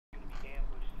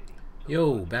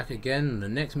Yo, back again, the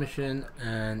next mission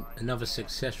and another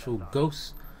successful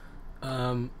ghost.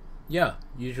 Yeah,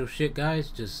 usual shit guys,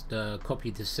 just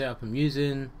copy the setup I'm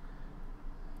using.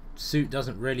 Suit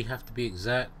doesn't really have to be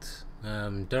exact.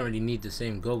 Don't really need the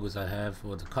same goggles I have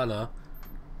or the color,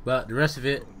 but the rest of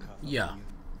it, yeah.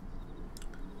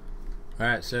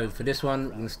 Alright, so for this one,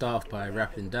 we're going to start off by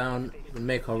rappelling down. We'll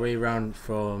make our way around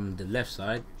from the left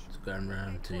side, so going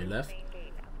around to the left,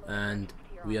 and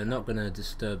we are not going to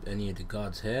disturb any of the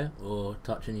guards here or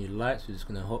touch any of the lights. We're just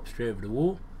going to hop straight over the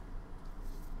wall.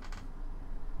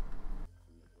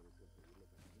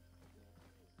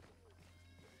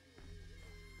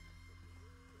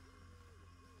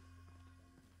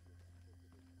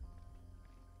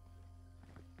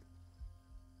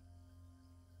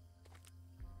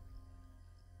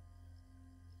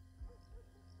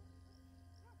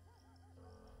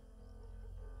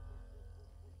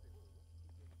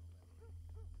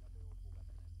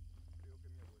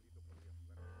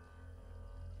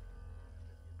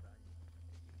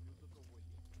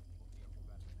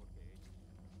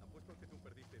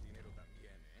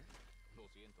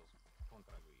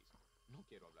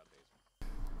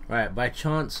 Right, by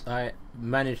chance I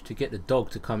managed to get the dog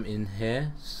to come in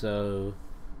here, so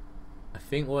I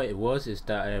think what it was is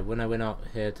that when I went out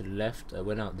here to the left, I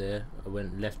went out there, I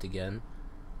went left again,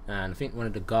 and I think one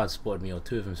of the guards spotted me, or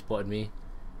two of them spotted me.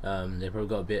 They probably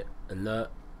got a bit alert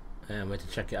and went to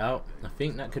check it out. I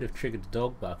think that could have triggered the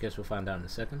dog, but I guess we'll find out in a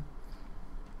second.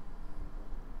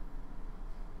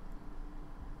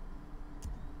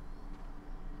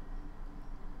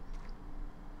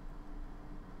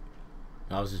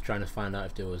 I was just trying to find out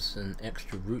if there was an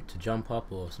extra route to jump up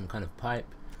or some kind of pipe.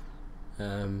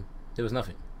 There was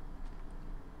nothing.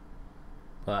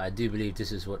 But I do believe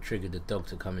this is what triggered the dog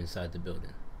to come inside the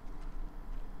building.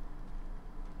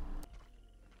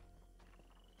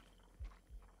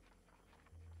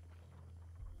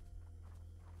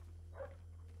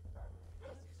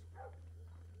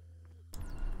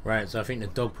 Right, so I think the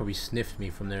dog probably sniffed me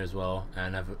from there as well,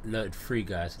 and I've alerted 3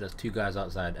 guys, so there's 2 guys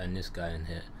outside and this guy in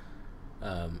here.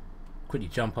 Quickly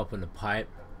jump up on the pipe.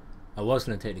 I was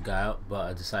going to take the guy out, but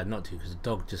I decided not to because the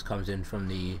dog just comes in from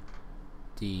the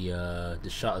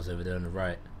shutters over there on the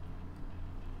right.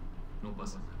 No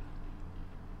pasa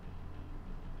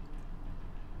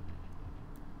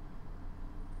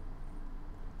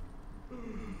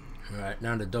nada. Alright,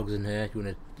 now the dog's in here. You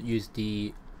want to use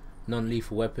the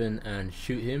non-lethal weapon and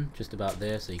shoot him just about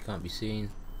there so he can't be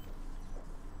seen.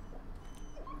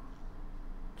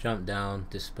 Jump down,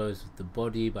 dispose of the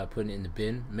body by putting it in the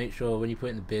bin. Make sure when you put it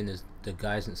in the bin, the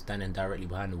guy isn't standing directly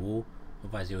behind the wall,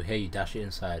 otherwise he'll hear you dash it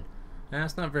inside. And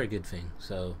that's not a very good thing,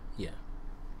 so yeah.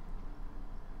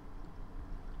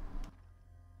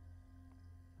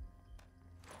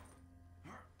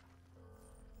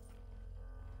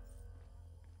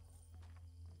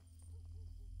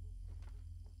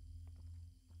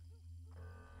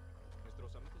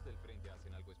 Nuestros amigos del frente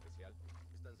hacen algo especial.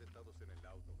 Están sentados en el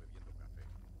auto bebiendo café.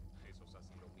 Esos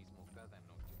hacen lo mismo cada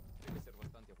noche. Debe ser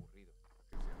bastante aburrido.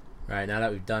 Right, now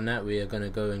that we've done that, we are going to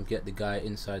go and get the guy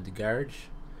inside the garage.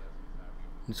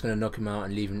 I'm just going to knock him out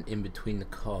and leave him in between the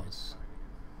cars.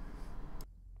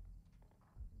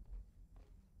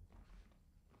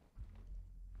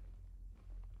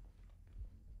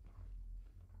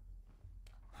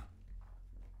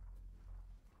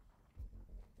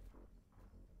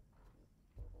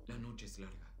 La noche es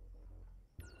larga.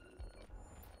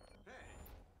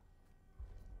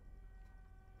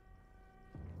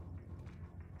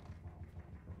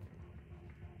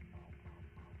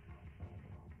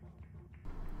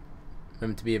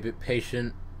 Remember to be a bit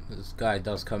patient. This guy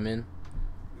does come in.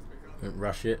 Don't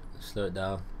rush it. Slow it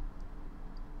down.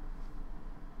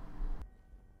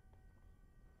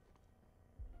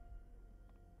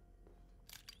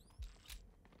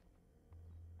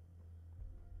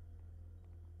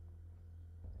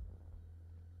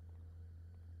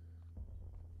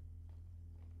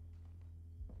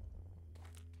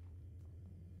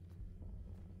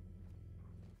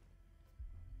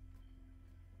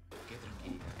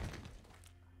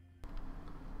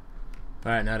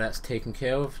 Alright, now that's taken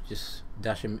care of, just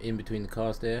dash him in between the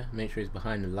cars there, make sure he's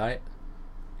behind the light,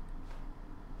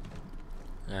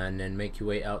 and then make your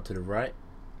way out to the right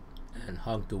and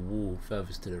hug the wall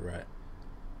furthest to the right.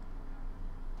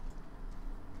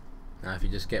 Now if you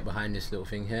just get behind this little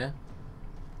thing here,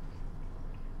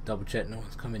 double check no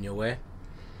one's coming your way.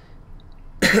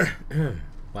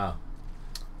 Wow.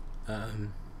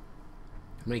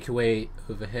 Make your way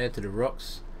over here to the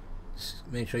rocks. Just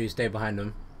make sure you stay behind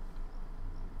them.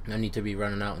 No need to be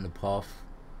running out on the path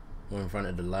or in front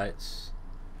of the lights.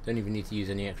 Don't even need to use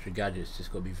any extra gadgets,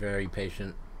 just gotta be very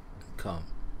patient and calm.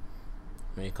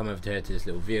 When you come over here to this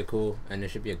little vehicle, and there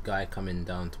should be a guy coming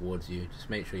down towards you, just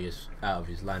make sure you're out of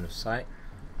his line of sight.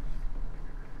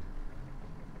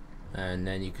 And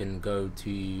then you can go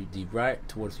to the right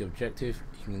towards the objective.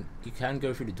 You can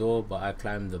go through the door, but I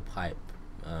climbed the pipe.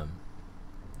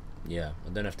 Yeah, I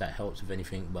don't know if that helps with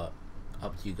anything, but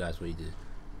up to you guys what you do.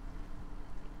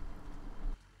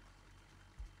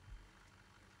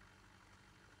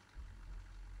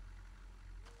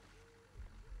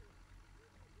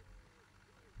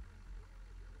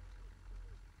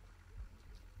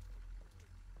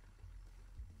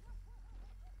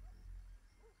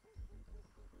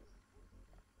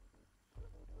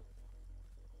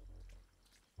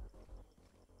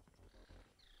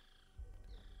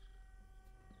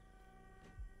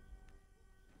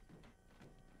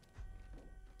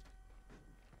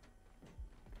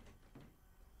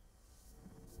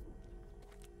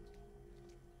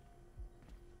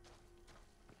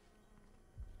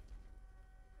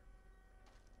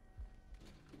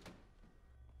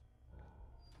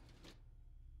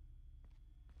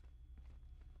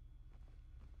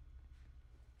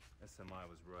 SMI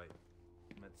was right.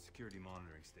 I'm at the security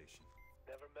monitoring station.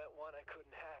 Never met one I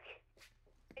couldn't hack.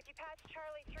 If you patch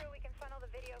Charlie through, we can funnel the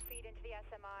video feed into the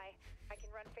SMI. I can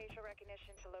run facial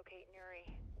recognition to locate Nuri.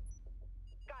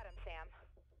 Got him, Sam.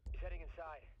 He's heading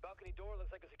inside. Balcony door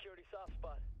looks like a security soft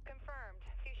spot. Confirmed.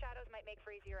 Few shadows might make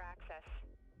for easier access.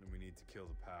 Then we need to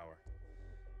kill the power.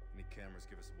 Any cameras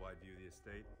give us a wide view of the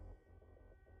estate?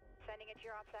 Sending it to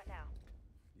your OPSAT now.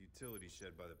 The utility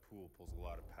shed by the pool pulls a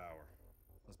lot of power.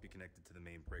 Must be connected to the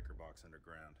main breaker box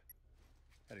underground.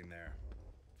 Heading there.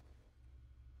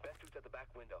 Best route at the back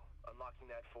window. Unlocking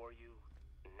that for you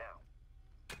now.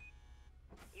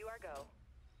 You are go.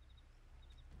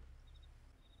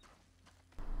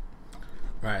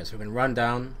 Right, so we're gonna run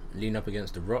down, lean up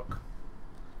against the rock.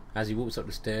 As he walks up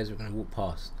the stairs, we're gonna walk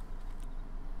past.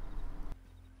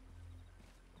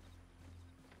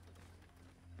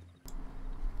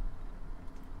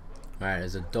 Alright,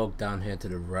 there's a dog down here to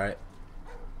the right.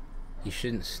 He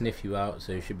shouldn't sniff you out,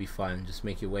 so you should be fine. Just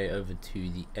make your way over to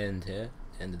the end here,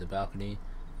 end of the balcony.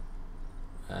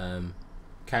 Can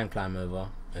climb over.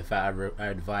 In fact, I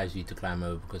advise you to climb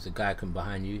over, because the guy come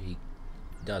behind you, he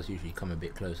does usually come a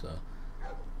bit closer.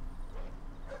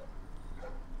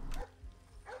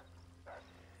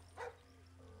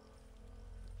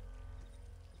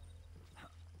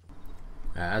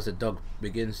 As the dog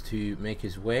begins to make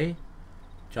his way,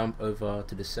 jump over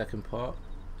to the second part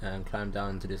and climb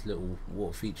down to this little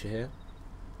water feature here.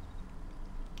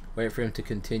 Wait for him to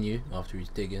continue after he's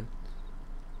digging.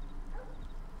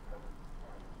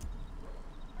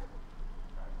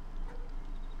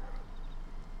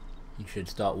 You should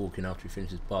start walking after he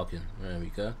finishes barking. There we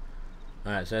go.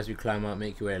 Alright, so as you climb up,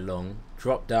 make your way along.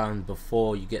 Drop down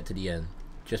before you get to the end.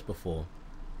 Just before.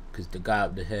 Because the guy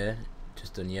up here,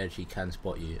 just on the edge, he can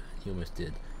spot you. He almost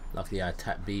did. Luckily I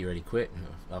tapped B really quick.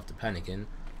 After panicking,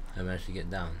 I managed to get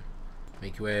down.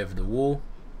 Make your way over the wall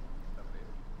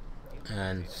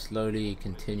and slowly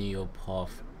continue your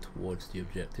path towards the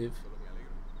objective.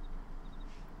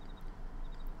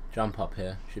 Jump up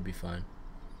here, should be fine.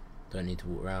 Don't need to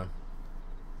walk around.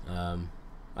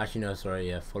 Actually no, sorry,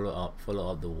 yeah, follow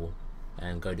up the wall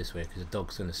and go this way, because the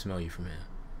dog's gonna smell you from here.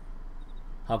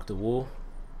 Hug the wall,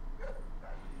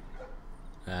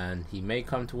 and he may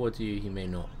come towards you, he may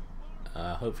not.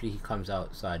 Hopefully he comes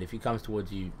outside. If he comes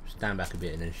towards you, stand back a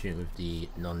bit and then shoot with the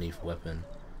non-lethal weapon.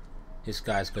 This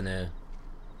guy's gonna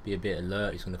be a bit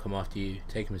alert, he's gonna come after you.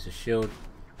 Take him as a shield.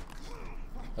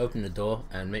 Open the door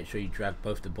and make sure you drag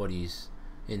both the bodies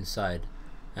inside.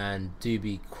 And do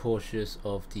be cautious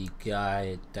of the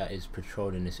guy that is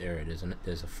patrolling this area.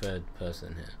 There's a third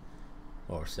person here,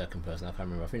 or a second person, I can't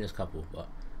remember. I think there's a couple, but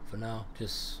for now,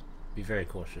 just be very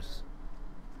cautious.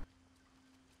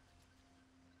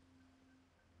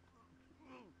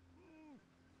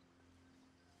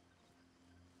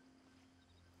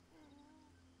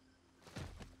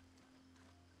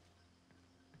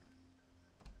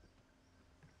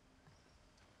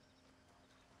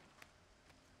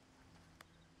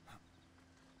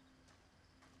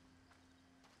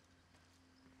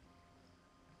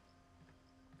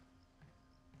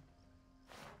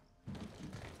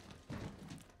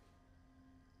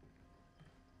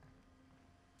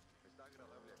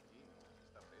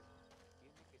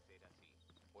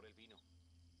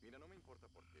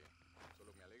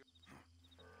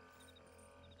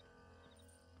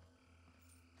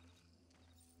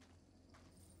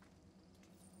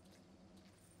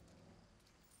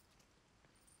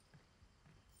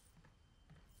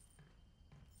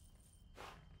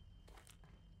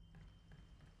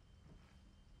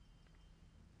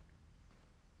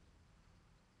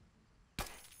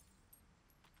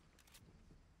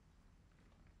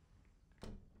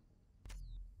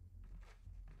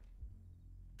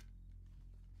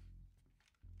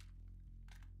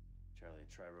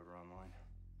 tri-rotor online?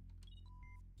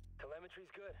 Telemetry's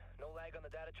good. No lag on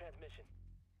the data transmission.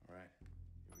 All right,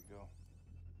 here we go.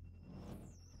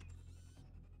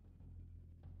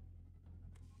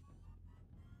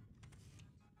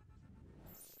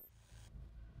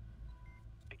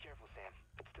 Be careful, Sam.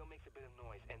 It still makes a bit of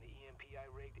noise, and the EMP I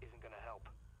rigged isn't gonna help.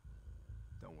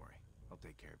 Don't worry. I'll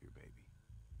take care of your baby.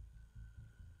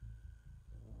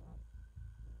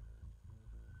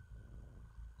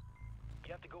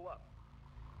 You have to go up.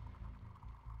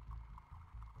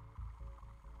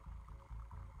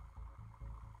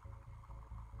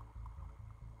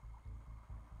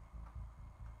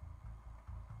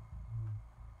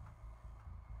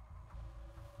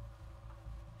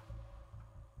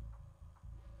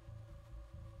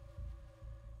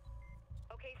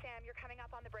 Okay, Sam, you're coming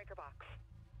up on the breaker box.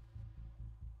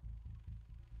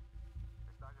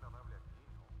 Está agradable aquí,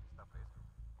 ¿no? Está fresco.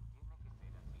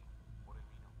 Tiene que ser así, por el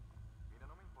vino. Mira,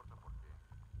 no me importa por qué.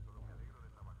 Solo me alegro de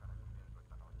trabajar aquí dentro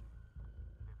esta noche.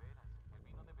 De veras, el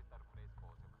vino debe estar fresco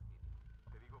o se fastidia.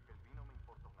 Te digo que el vino me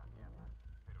importa una mierda,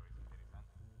 pero es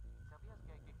interesante. ¿Sabías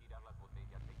que hay que girar las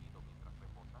botellas seguido mientras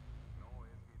reposan? No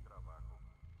es mi trabajo.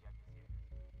 Ya quisieras.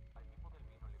 Al tipo del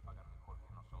vino le pagan mejor que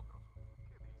nosotros.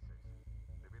 ¿Qué dices?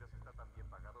 ¿De veras está tan bien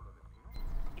pagado lo del vino?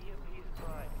 EMP is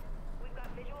prime. We've got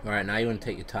visual. Alright, now you want to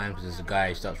take your time because there's a guy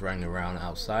who starts running around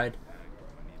outside.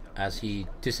 As he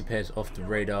disappears off the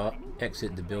radar,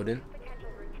 exit the building Potential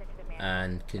routes into the main.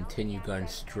 and continue going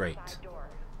straight. Side door.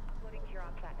 Loading to your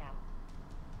onset now.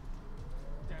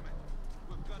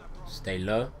 Stay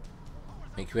low.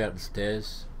 Make your way up the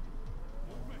stairs.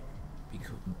 Be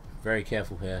very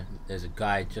careful here. There's a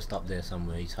guy just up there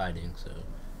somewhere. He's hiding, so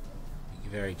be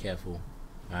very careful.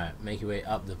 Alright, make your way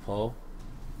up the pole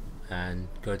and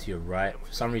go to your right.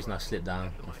 For some reason I slipped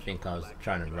down. I think I was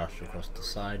trying to rush across the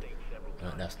side.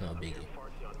 But that's not a biggie.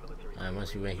 And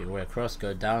once you make your way across,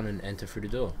 go down and enter through the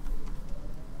door.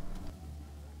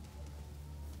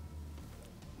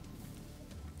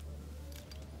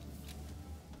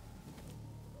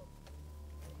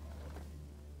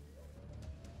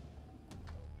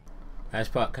 This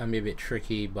part can be a bit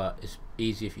tricky, but it's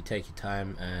easy if you take your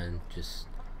time and just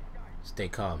stay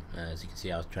calm. As you can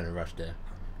see, I was trying to rush there.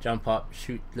 Jump up,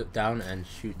 shoot, look down, and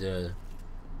shoot the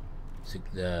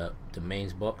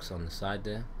mains box on the side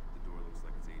there. The door looks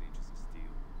like it's 8 inches of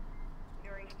steel.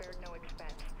 Nuri spared no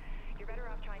expense. You're better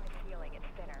off trying the ceiling. It's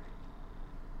thinner.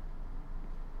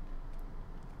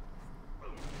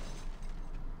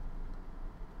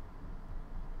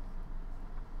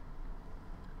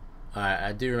 Alright,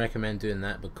 I do recommend doing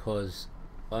that because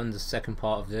on the second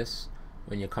part of this,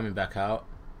 when you're coming back out,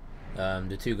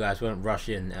 the two guys won't rush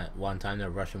in at one time, they'll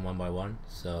rush in one by one.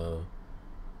 So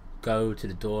go to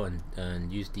the door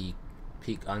and use the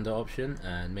peek under option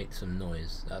and make some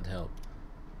noise. That'd help.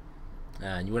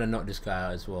 And you want to knock this guy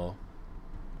out as well,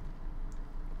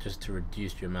 just to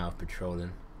reduce your amount of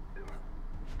patrolling.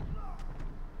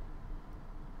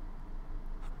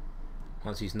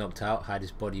 Once he's knocked out, hide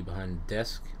his body behind the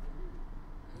desk.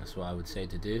 That's what I would say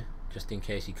to do, just in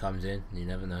case he comes in. You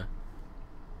never know.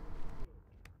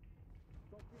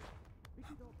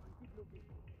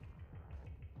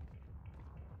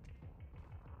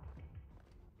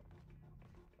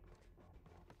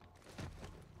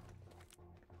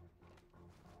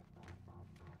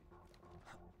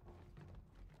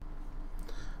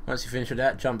 Once you finish with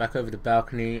that, jump back over the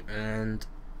balcony and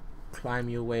climb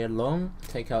your way along.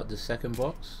 Take out the second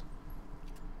box.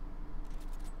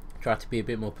 Try to be a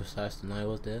bit more precise than I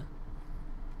was there.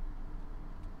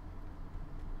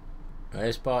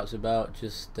 This part's about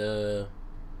just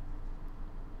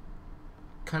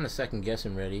kind of second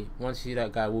guessing really. Once you see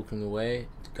that guy walking away,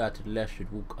 the guy to the left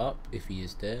should walk up if he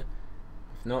is there.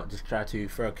 If not, just try to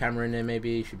throw a camera in there maybe,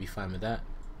 you should be fine with that.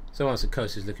 So once the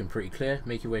coast is looking pretty clear,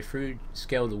 make your way through,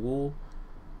 scale the wall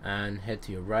and head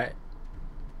to your right.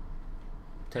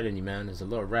 I'm telling you man, there's a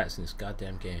lot of rats in this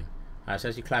goddamn game. Alright, so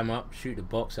as you climb up, shoot the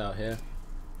box out here.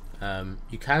 I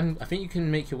think you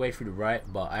can make your way through the right,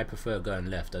 but I prefer going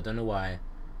left. I don't know why,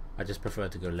 I just prefer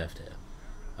to go left here.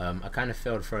 I kind of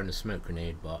failed throwing the smoke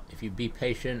grenade, but if you be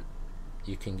patient,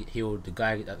 you can heal. The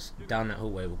guy that's down that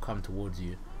hallway will come towards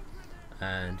you,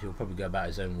 and he'll probably go about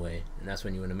his own way, and that's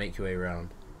when you want to make your way around.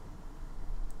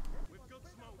 We've got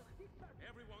smoke.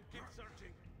 Everyone keep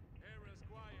searching. Area's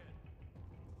quiet.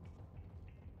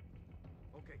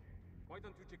 Okay, why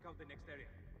don't you check out the next area?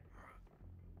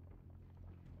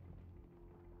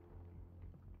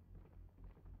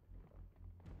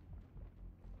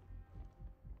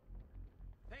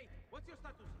 Hey, what's your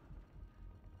status?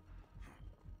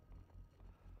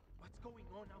 What's going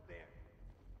on out there?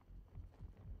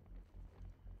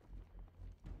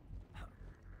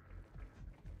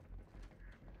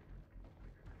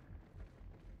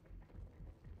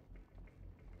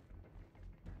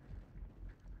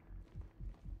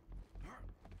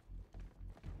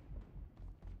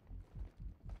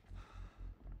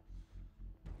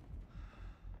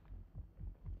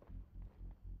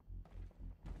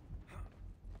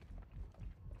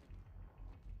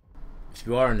 if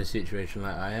you are in a situation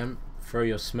like I am, throw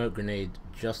your smoke grenade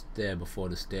just there before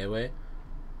the stairway,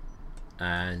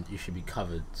 and you should be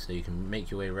covered, so you can make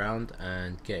your way around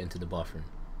and get into the bathroom.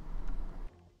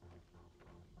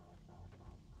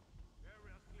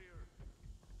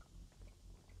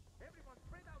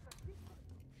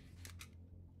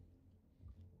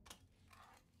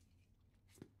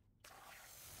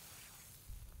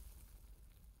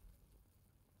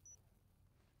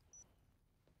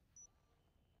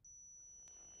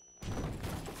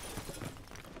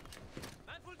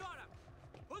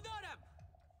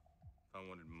 If I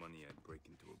wanted money, I'd break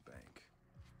into a bank.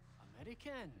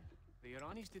 American. The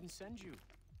Iranis didn't send you.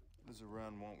 What does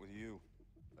Iran want with you?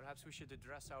 Perhaps we should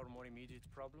address our more immediate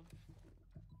problem.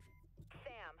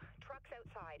 Sam, truck's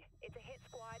outside. It's a hit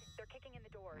squad. They're kicking in the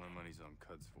doors. My money's on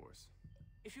Cud's force.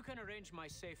 If you can arrange my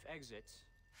safe exit,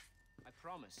 I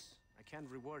promise I can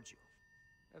reward you.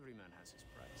 Every man has his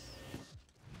price.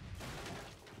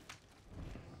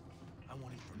 I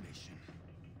want information.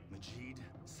 Majid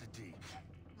Sadiq.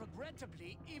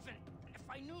 Regrettably, even if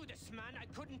I knew this man, I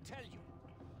couldn't tell you.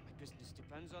 My business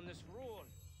depends on this rule.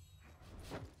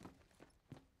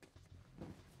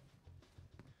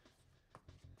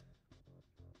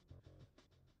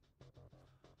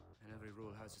 And every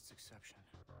rule has its exception.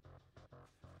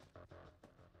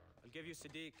 I'll give you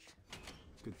Sadiq.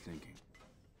 Good thinking.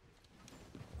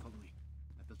 Follow me.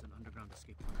 I built an underground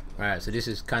escape point. Alright, so this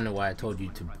is kind of why I told you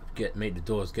to make the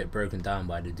doors get broken down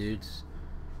by the dudes.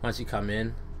 Once you come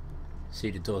in, see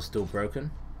the door's still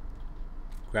broken,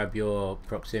 grab your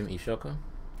proximity shocker,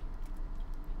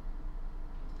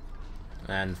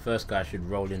 and first guy should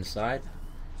roll inside.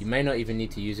 You may not even need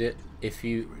to use it. If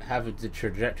you have the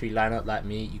trajectory line up like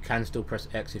me, you can still press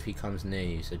X if he comes near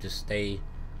you, so just stay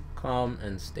calm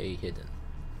and stay hidden.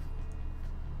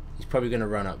 He's probably going to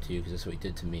run up to you because that's what he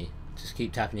did to me. Just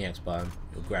keep tapping the X button,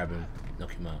 you'll grab him,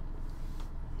 knock him out.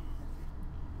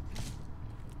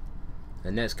 The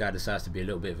next guy decides to be a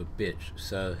little bit of a bitch,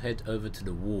 so head over to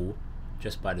the wall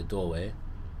just by the doorway,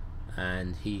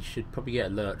 and he should probably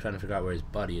get alert trying to figure out where his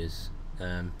buddy is.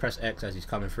 Press X as he's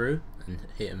coming through and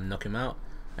hit him and knock him out,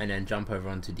 and then jump over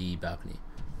onto the balcony.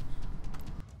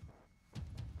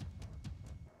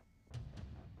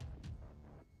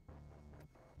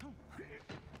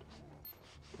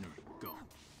 Go.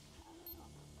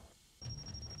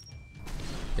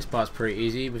 This part's pretty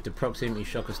easy with the proximity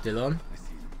shocker still on.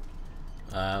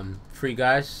 3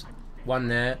 guys, 1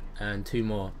 there and 2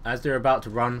 more. As they're about to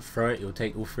run, throw it, you'll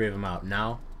take all 3 of them out.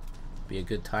 Now be a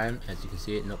good time. As you can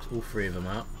see, it knocks all 3 of them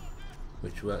out,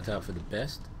 which worked out for the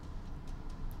best.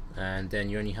 And then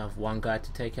you only have 1 guy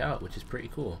to take out, which is pretty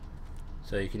cool.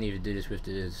 So you can either do this with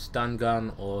the stun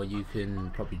gun, or you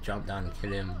can probably jump down and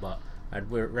kill him, but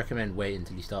I'd recommend waiting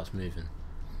until he starts moving.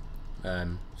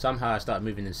 Somehow I started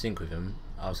moving in sync with him.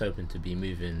 I was hoping to be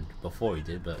moving before he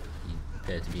did, but he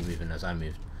appeared to be moving as I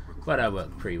moved. But that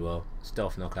worked pretty well.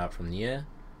 Stealth knockout from the air,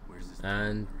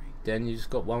 and then you just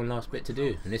got one last bit to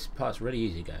do. And this part's really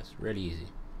easy, guys. Really easy.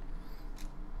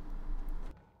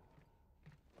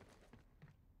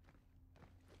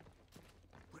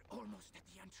 We're almost at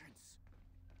the entrance.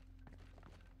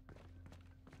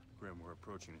 Grim, we're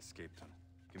approaching escape tunnel.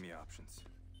 Give me options.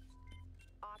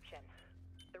 Option.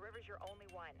 The river's your only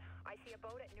one. I see a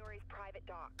boat at Nuri's private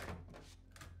dock.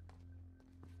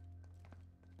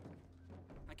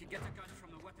 I can get a gun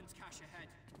from the weapons cache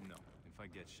ahead. No, if I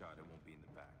get shot, it won't be in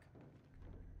the back.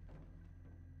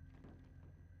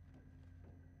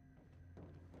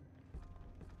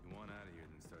 You want out of here,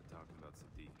 then start talking about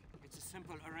Sadiq. It's a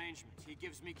simple arrangement. He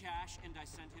gives me cash and I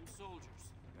send him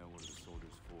soldiers. Yeah, what are the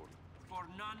soldiers for? For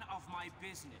none of my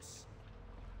business.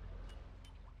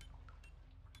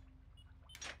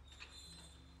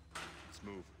 Let's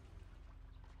move.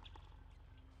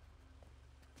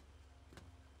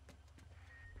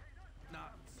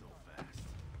 Not so fast.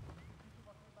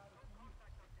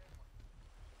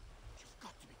 You've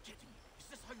got to be kidding me. Is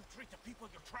this how you treat the people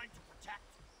you're trying to protect?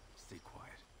 Stay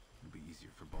quiet. It'll be easier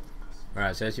for both of us.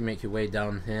 Alright, so as you make your way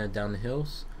down here, down the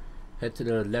hills, head to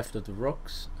the left of the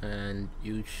rocks, and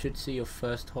you should see your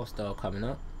first hostile coming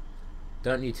up.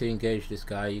 Don't need to engage this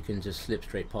guy, you can just slip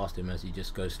straight past him as he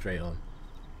just goes straight on.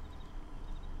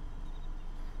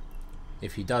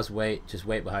 If he does wait, just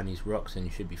wait behind these rocks and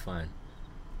you should be fine.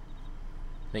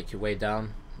 Make your way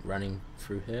down, running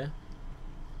through here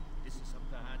This is a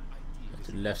bad idea.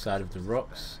 to the left side of the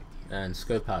rocks, and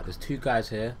scope out. There's 2 guys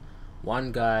here.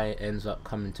 One guy ends up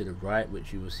coming to the right,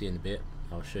 which you will see in a bit.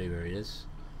 I'll show you where he is.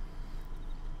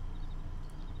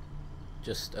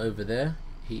 Just over there.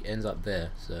 He ends up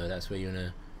there, so that's where you're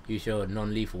gonna use your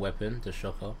non-lethal weapon, the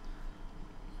shocker,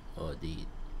 or the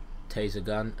taser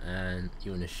gun, and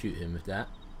you want to shoot him with that.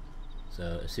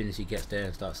 So as soon as he gets there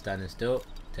and starts standing still,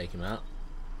 take him out.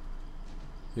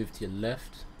 Move to your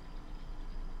left.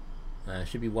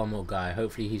 Should be one more guy.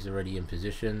 Hopefully he's already in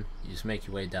position. You just make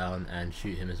your way down and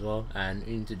shoot him as well. And all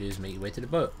you need to do is make your way to the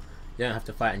boat. You don't have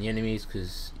to fight any enemies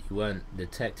because you weren't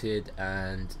detected,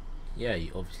 and yeah,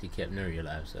 you obviously kept Nuri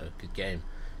alive. So good game,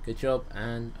 good job,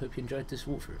 and hope you enjoyed this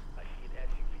walkthrough. I see an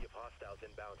SUV of hostiles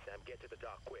inbound, Sam. Get to the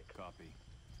dock quick. Copy.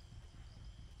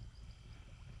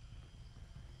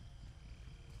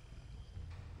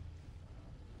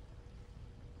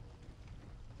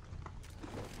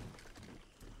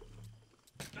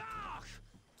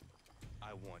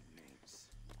 I want names.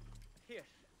 Here.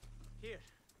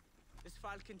 This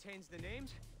file contains the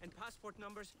names and passport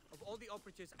numbers of all the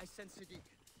operatives I sent Sadiq.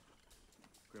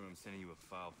 Grim, I'm sending you a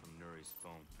file from Nuri's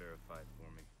phone. Verify it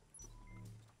for me.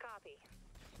 Copy.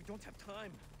 We don't have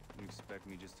time. You expect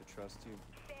me just to trust you?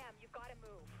 Sam, you've got to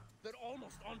move. They're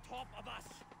almost on top of us.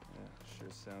 Yeah,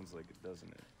 sure sounds like it,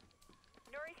 doesn't it?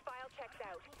 Nuri's file checks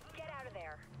out. Get out of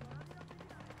there.